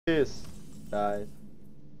This guys.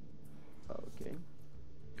 Okay.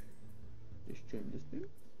 Just change this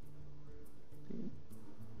thing.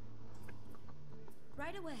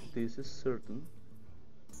 Right away. This is certain.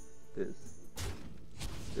 This.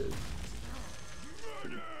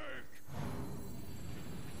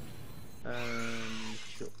 And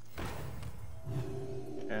kill.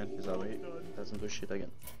 And his army doesn't do shit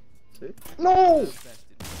again. See? No!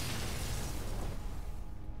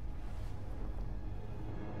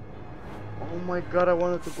 Oh my god, I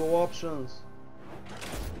wanted to go options.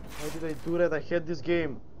 Why did I do that? I had this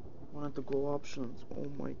game. I wanted to go options. Oh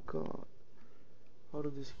my god. How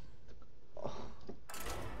did this... Oh.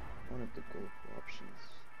 I wanted to go for options.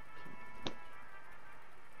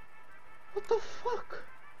 What the fuck?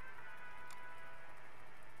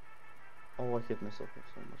 Oh, I hit myself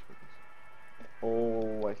so much with this.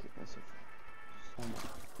 Oh, I hit myself so much.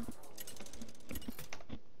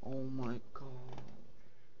 Oh my god.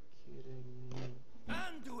 Kidding me.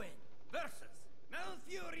 Anduin versus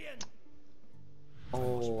Malfurion.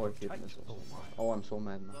 Oh, I hit myself so much. Oh, I'm so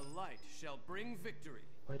mad now. The light shall bring victory.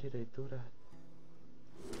 Why did I do that?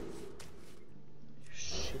 You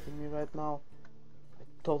shitting me right now? I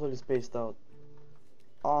totally spaced out.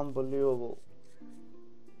 Unbelievable.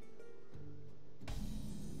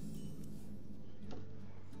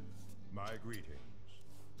 My greetings.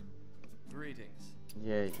 Greetings.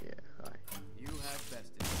 Yeah, hi. You have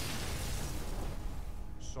bested.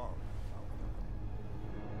 Sorry.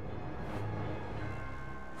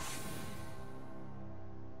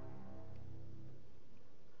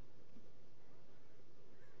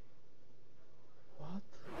 What?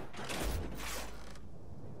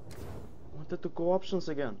 I wanted to go options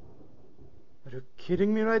again. Are you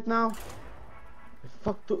kidding me right now? I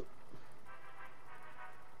fucked up.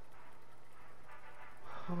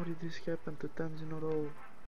 How did this happen 2 times in a row?